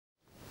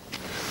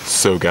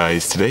So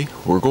guys, today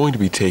we're going to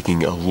be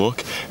taking a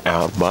look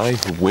at my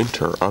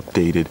winter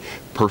updated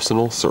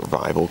personal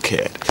survival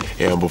kit.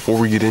 And before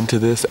we get into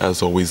this,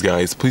 as always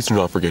guys, please do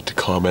not forget to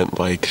comment,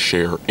 like,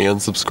 share,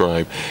 and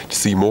subscribe to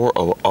see more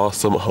of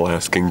awesome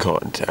Alaskan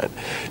content.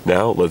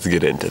 Now let's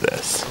get into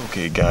this.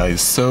 Okay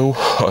guys, so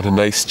on a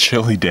nice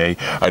chilly day,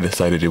 I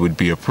decided it would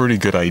be a pretty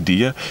good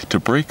idea to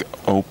break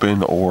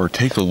open or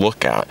take a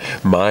look at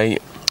my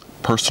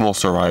personal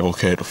survival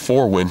kit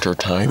for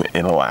wintertime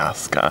in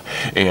Alaska.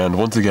 And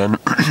once again,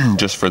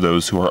 just for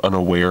those who are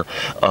unaware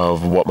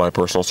of what my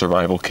personal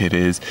survival kit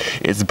is,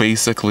 it's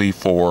basically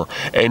for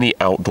any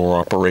outdoor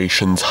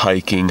operations,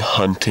 hiking,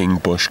 hunting,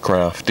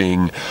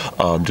 bushcrafting,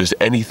 just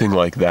anything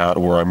like that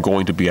where I'm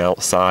going to be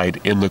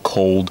outside in the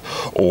cold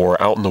or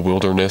out in the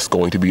wilderness,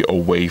 going to be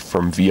away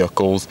from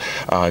vehicles.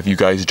 If you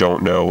guys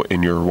don't know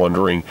and you're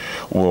wondering,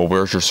 well,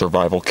 where's your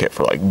survival kit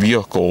for like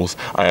vehicles,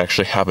 I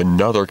actually have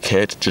another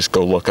kit. Just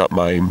go look up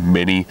my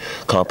mini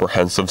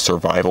comprehensive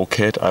survival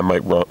kit. I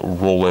might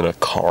roll in a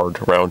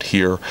card around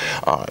here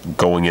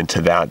going into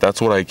that.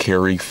 That's what I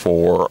carry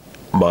for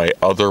my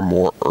other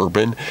more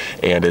urban,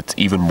 and it's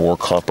even more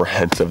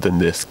comprehensive than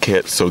this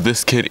kit. So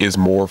this kit is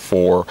more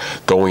for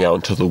going out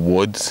into the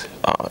woods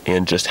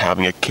and just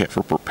having a kit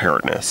for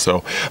preparedness.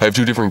 So I have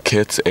two different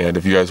kits, and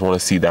if you guys want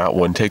to see that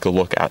one, take a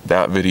look at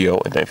that video,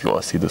 and then if you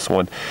want to see this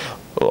one,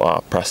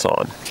 press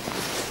on.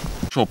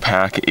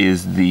 Pack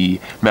is the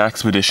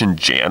Maxpedition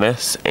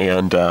Janus,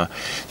 and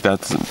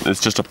it's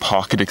just a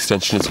pocket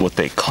extension is what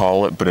they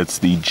call it, but it's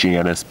the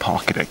Janus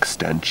pocket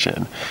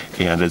extension,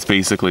 and it's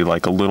basically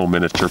like a little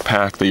miniature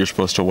pack that you're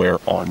supposed to wear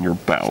on your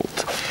belt.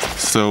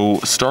 So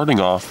starting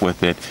off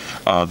with it,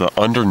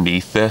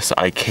 underneath this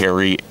I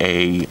carry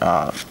a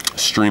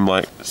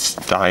Streamlight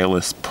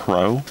Stylus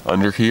Pro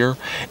under here,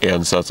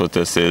 and so that's what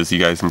this is. You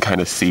guys can kind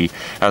of see it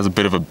has a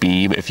bit of a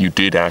beam. If you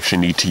did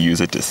actually need to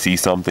use it to see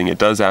something, it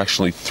does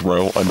actually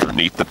throw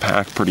underneath the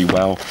pack pretty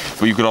well,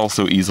 but you could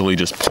also easily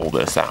just pull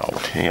this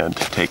out and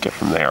take it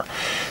from there.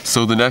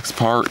 So the next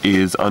part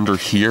is under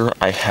here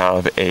I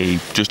have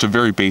just a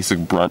very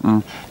basic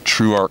Brunton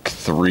TrueArc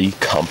 3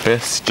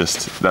 compass,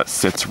 just that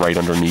sits right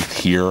underneath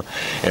here,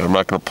 and I'm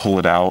not going to pull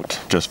it out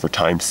just for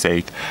time's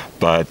sake,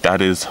 but that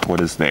is what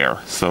is there.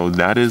 So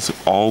that is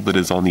all that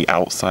is on the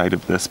outside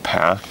of this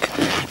pack.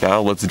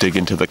 Now let's dig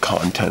into the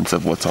contents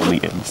of what's on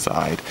the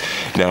inside.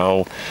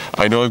 Now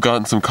I know I've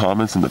gotten some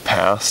comments in the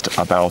past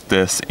about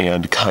this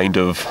and kind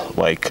of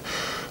like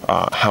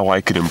how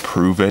I could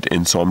improve it,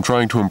 and so I'm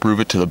trying to improve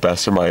it to the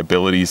best of my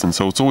abilities, and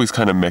so it's always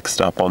kind of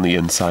mixed up on the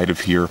inside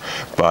of here,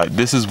 but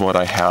this is what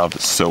I have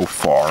so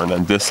far. And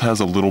then this has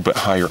a little bit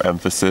higher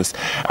emphasis,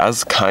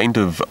 as kind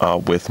of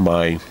with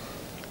my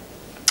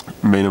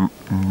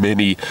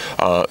mini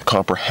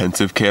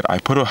comprehensive kit, I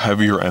put a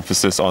heavier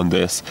emphasis on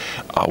this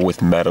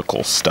with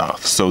medical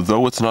stuff. So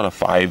though it's not a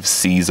 5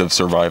 C's of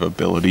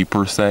survivability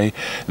per se,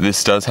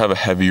 this does have a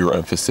heavier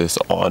emphasis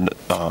on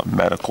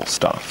medical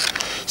stuff.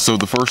 So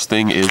the first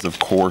thing is, of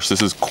course,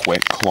 this is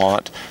Quick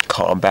Clot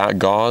combat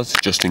gauze,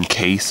 just in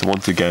case.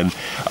 Once again,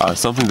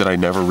 something that I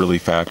never really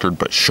factored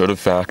but should have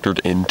factored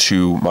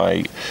into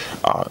my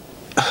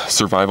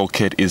survival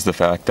kit is the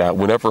fact that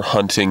whenever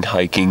hunting,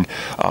 hiking,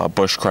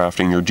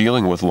 bushcrafting, you're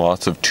dealing with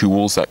lots of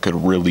tools that could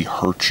really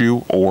hurt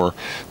you or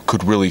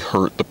could really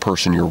hurt the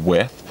person you're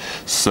with.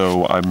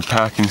 So I'm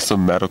packing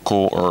some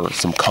medical or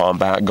some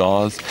combat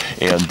gauze,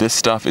 and this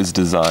stuff is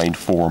designed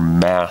for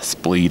mass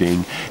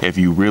bleeding. If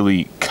you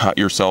really cut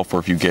yourself or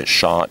if you get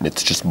shot and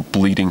it's just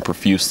bleeding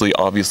profusely,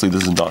 obviously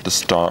this is not to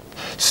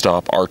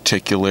stop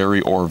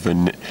articulary or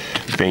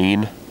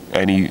vein,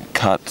 any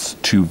cuts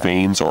to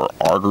veins or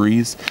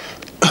arteries.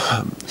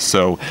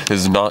 So this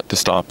is not to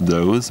stop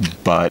those,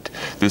 but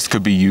this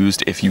could be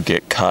used if you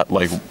get cut.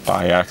 Like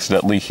I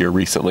accidentally here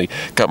recently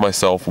cut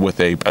myself with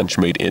a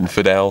Benchmade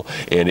Infidel,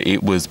 and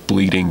it was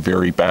bleeding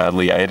very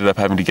badly. I ended up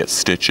having to get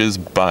stitches,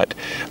 but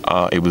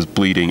it was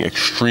bleeding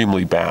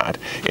extremely bad,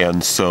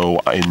 and so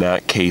in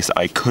that case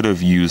I could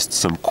have used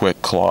some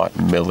Quick Clot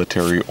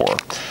military or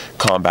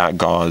combat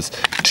gauze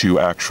to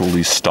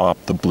actually stop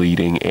the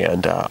bleeding,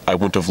 and I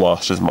wouldn't have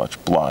lost as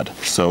much blood.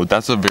 So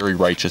that's a very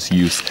righteous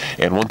use,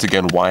 and once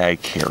again why I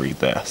carry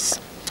this,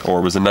 or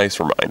it was a nice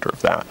reminder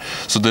of that.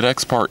 So the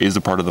next part is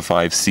a part of the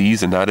 5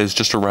 C's, and that is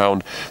just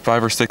around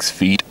 5 or 6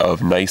 feet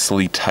of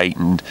nicely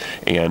tightened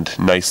and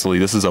this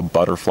is a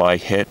butterfly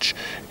hitch,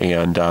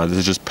 and this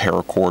is just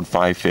paracord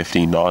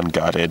 550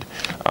 non-gutted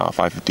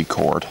 550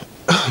 cord,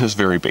 just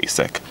very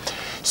basic.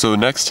 So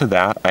next to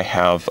that I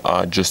have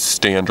just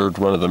standard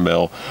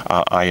run-of-the-mill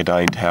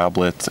iodine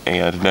tablets,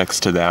 and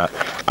next to that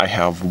I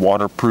have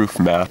waterproof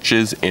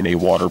matches in a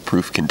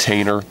waterproof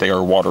container. They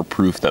are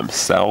waterproof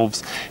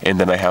themselves,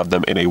 and then I have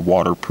them in a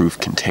waterproof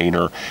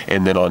container,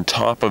 and then on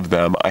top of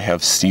them I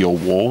have steel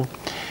wool.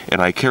 And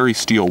I carry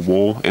steel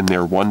wool in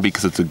there, one,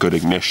 because it's a good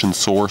ignition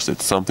source.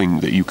 It's something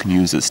that you can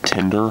use as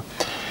tinder,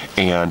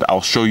 and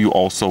I'll show you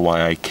also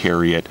why I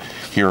carry it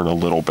here in a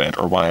little bit,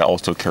 or why I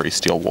also carry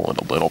steel wool in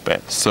a little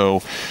bit.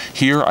 So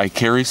here I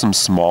carry some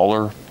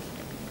smaller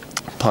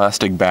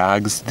plastic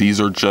bags. These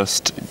are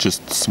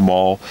just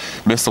small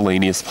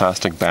miscellaneous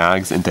plastic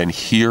bags, and then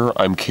here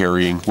I'm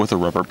carrying with a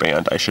rubber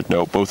band. I should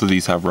note both of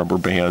these have rubber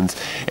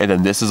bands, and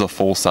then this is a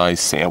full-size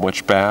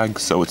sandwich bag,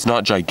 so it's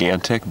not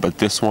gigantic, but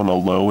this one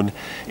alone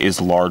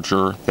is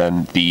larger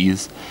than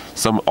these.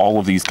 All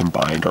of these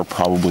combined are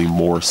probably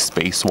more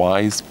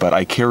space-wise, but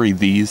I carry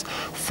these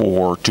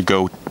to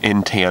go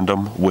in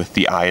tandem with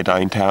the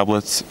iodine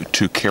tablets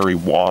to carry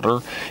water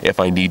if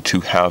I need to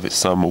have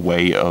some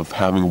way of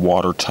having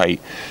watertight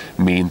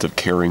means of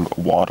carrying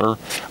water.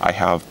 I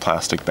have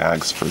plastic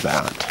bags for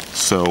that.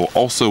 So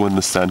also in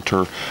the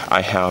center,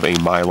 I have a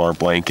Mylar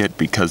blanket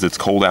because it's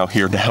cold out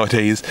here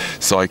nowadays,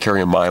 so I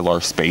carry a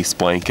Mylar space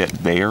blanket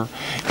there.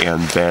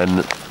 And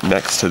then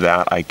next to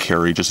that, I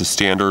carry just a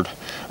standard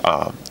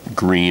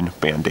green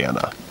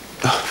bandana.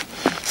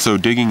 So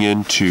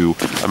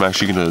I'm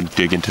actually going to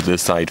dig into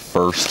this side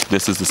first.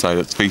 This is the side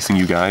that's facing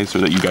you guys, or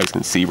that you guys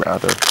can see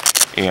rather.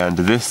 And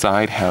this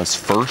side has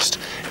first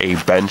a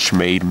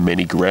Benchmade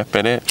mini grip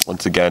in it.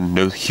 Once again,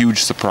 no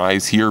huge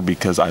surprise here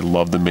because I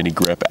love the mini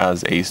grip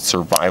as a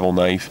survival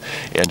knife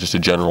and just a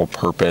general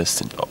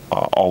purpose,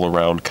 all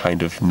around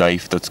kind of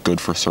knife that's good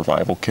for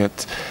survival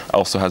kits. It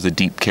also has a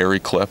deep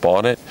carry clip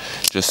on it,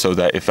 just so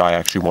that if I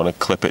actually want to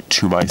clip it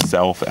to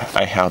myself,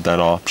 I have that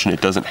option. It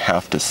doesn't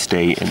have to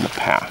stay in the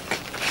pack.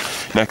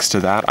 Next to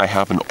that, I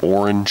have an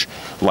orange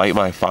Light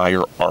My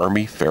Fire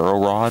Army ferro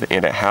rod,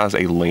 and it has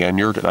a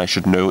lanyard, and I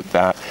should note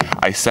that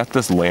I set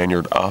this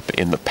lanyard up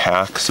in the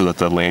pack so that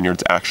the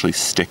lanyard's actually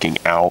sticking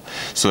out,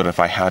 so that if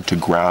I had to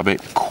grab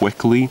it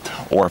quickly,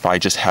 or if I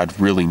just had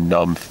really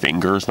numb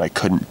fingers and I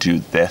couldn't do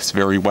this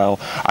very well,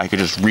 I could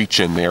just reach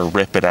in there,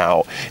 rip it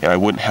out, and I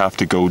wouldn't have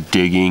to go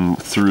digging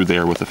through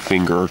there with a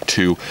finger or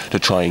two to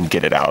try and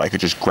get it out. I could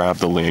just grab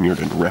the lanyard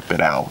and rip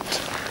it out.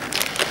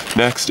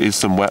 Next is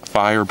some Wet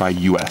Fire by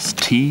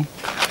UST.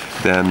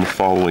 Then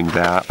following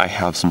that, I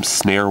have some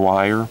snare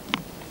wire.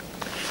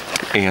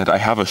 And I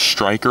have a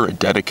striker, a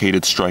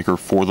dedicated striker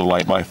for the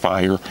Light My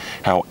Fire.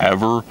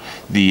 However,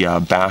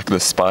 the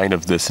spine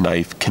of this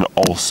knife can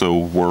also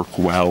work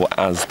well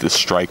as the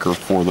striker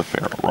for the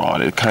ferro rod.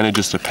 It kind of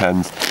just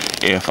depends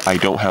if I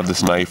don't have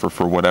this knife or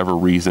for whatever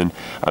reason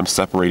I'm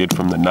separated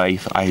from the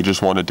knife. I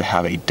just wanted to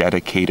have a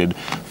dedicated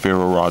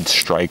ferro rod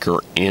striker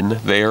in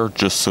there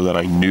just so that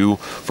I knew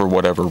for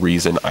whatever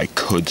reason I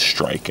could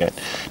strike it.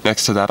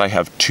 Next to that, I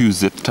have two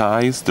zip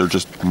ties. They're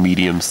just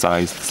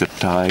medium-sized zip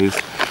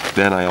ties.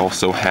 Then I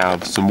also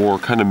have some more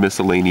kind of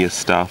miscellaneous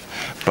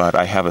stuff, but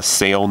I have a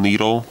sail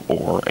needle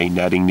or a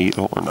netting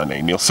needle, or not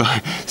netting needle,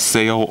 sorry,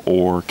 sail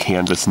or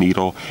canvas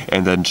needle,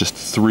 and then just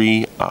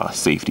 3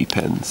 safety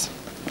pins.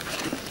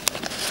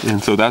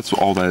 And so that's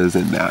all that is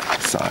in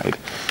that side.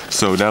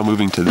 So now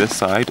moving to this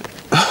side.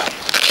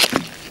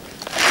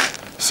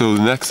 So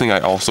the next thing I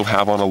also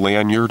have on a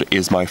lanyard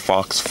is my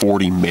Fox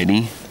 40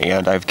 Mini,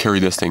 and I've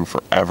carried this thing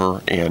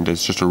forever, and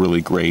it's just a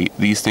really great.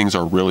 These things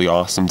are really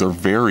awesome. They're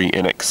very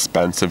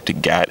inexpensive to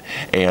get,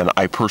 and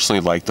I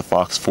personally like the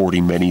Fox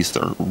 40 Minis.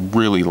 They're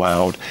really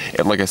loud,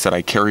 and like I said,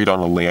 I carry it on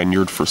a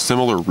lanyard for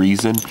similar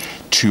reason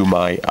to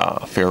my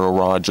ferro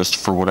rod. Just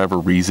for whatever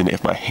reason,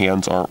 if my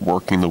hands aren't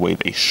working the way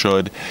they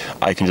should,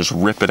 I can just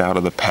rip it out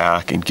of the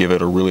pack and give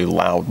it a really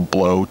loud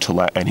blow to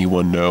let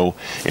anyone know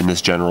in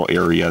this general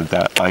area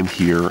that I'm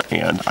here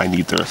and I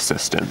need their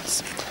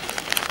assistance.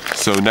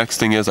 So next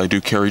thing is I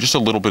do carry just a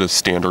little bit of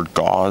standard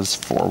gauze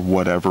for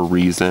whatever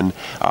reason.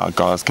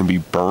 Gauze can be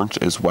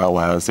burnt, as well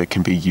as it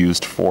can be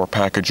used for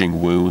packaging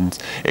wounds.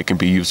 It can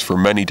be used for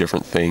many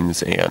different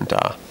things, and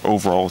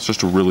overall it's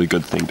just a really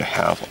good thing to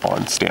have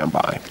on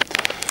standby.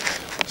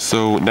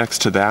 So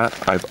next to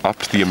that, I've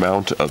upped the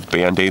amount of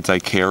band-aids I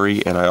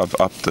carry, and I've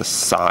upped the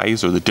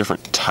size or the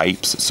different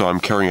types. So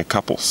I'm carrying a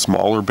couple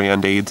smaller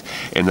band-aids,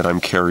 and then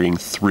I'm carrying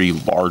 3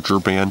 larger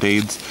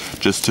band-aids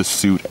just to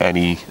suit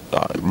any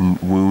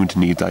wound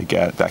needs I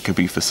get that could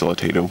be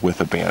facilitated with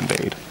a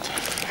band-aid.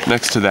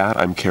 Next to that,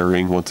 I'm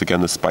carrying, once again,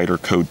 the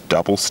Spyderco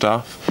double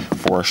stuff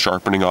for a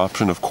sharpening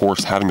option. Of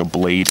course, having a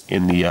blade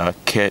in the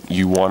kit,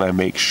 you want to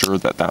make sure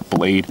that that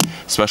blade,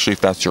 especially if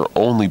that's your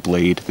only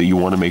blade, that you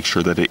want to make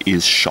sure that it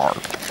is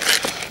sharp.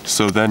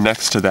 So then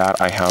next to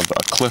that, I have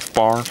a Cliff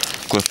Bar.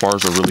 Cliff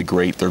Bars are really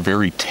great. They're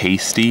very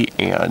tasty,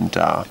 and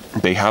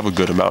they have a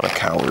good amount of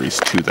calories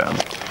to them.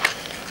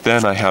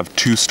 Then I have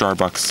 2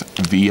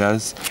 Starbucks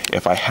Vias.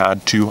 If I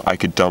had to, I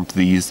could dump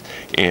these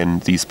in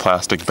these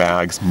plastic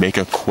bags, make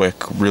a quick,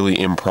 really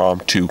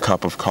impromptu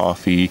cup of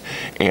coffee,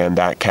 and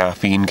that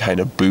caffeine kind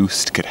of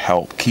boost could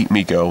help keep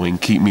me going,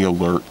 keep me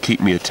alert,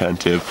 keep me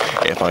attentive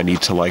if I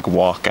need to like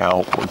walk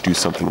out or do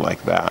something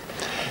like that.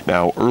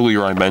 Now,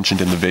 earlier I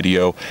mentioned in the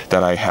video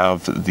that I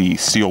have the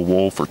steel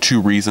wool for 2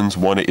 reasons.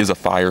 One, it is a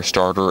fire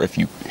starter. If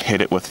you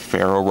hit it with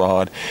ferro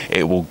rod,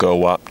 it will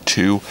go up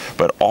too.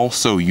 But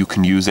also you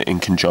can use it in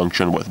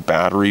conjunction with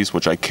batteries,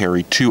 which I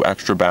carry 2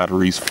 extra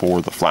batteries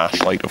for the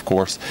flashlight, of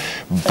course.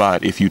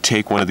 But if you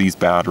take one of these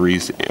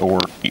batteries,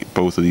 or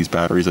both of these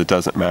batteries, it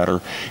doesn't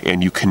matter,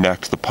 and you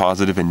connect the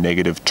positive and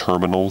negative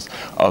terminals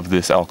of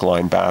this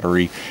alkaline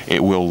battery,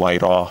 it will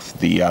light off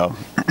the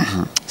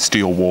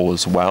steel wool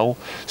as well.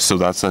 So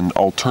that's an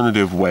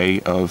alternative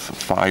way of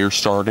fire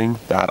starting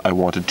that I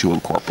wanted to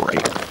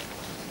incorporate.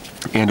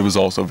 And it was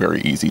also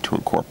very easy to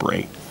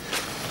incorporate.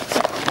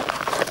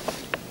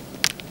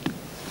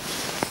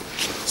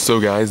 So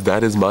guys,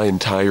 that is my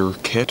entire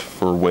kit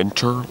for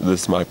winter.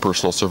 This is my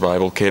personal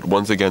survival kit.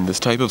 Once again, this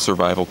type of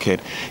survival kit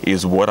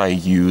is what I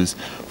use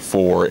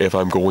for if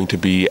I'm going to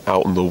be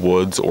out in the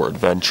woods or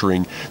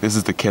adventuring. This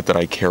is the kit that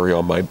I carry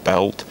on my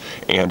belt,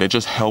 and it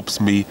just helps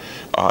me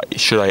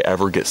should I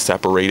ever get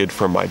separated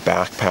from my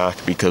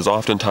backpack, because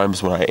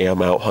oftentimes when I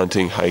am out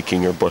hunting,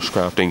 hiking, or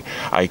bushcrafting,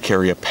 I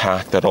carry a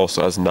pack that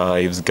also has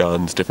knives,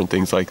 guns, different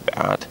things like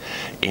that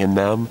in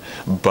them.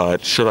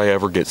 But should I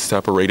ever get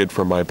separated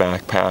from my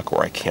backpack,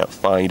 or I can't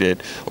find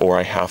it, or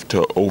I have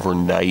to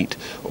overnight,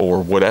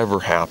 or whatever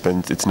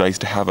happens, it's nice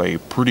to have a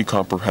pretty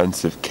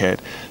comprehensive kit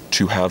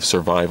to have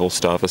survival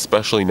stuff,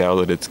 especially now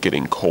that it's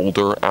getting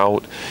colder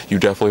out. You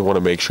definitely want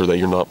to make sure that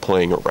you're not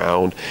playing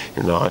around,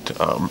 you're not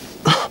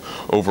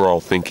overall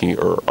thinking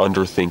or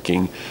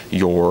underthinking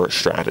your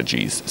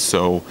strategies.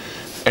 So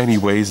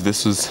anyways,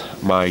 this is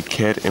my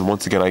kit, and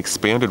once again I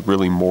expanded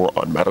really more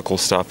on medical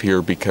stuff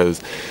here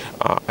because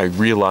I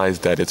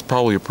realized that it's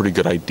probably a pretty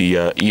good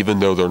idea,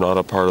 even though they're not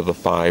a part of the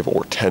 5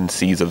 or 10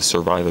 C's of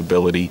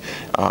survivability.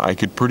 I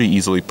could pretty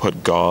easily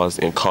put gauze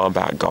and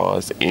combat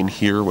gauze in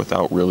here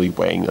without really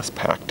weighing this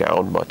pack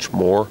down much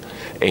more,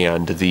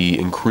 and the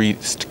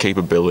increased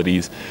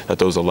capabilities that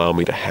those allow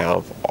me to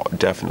have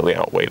definitely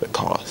outweigh the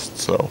cost.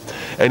 So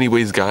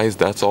anyways guys,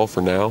 that's all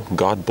for now.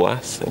 God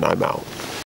bless, and I'm out.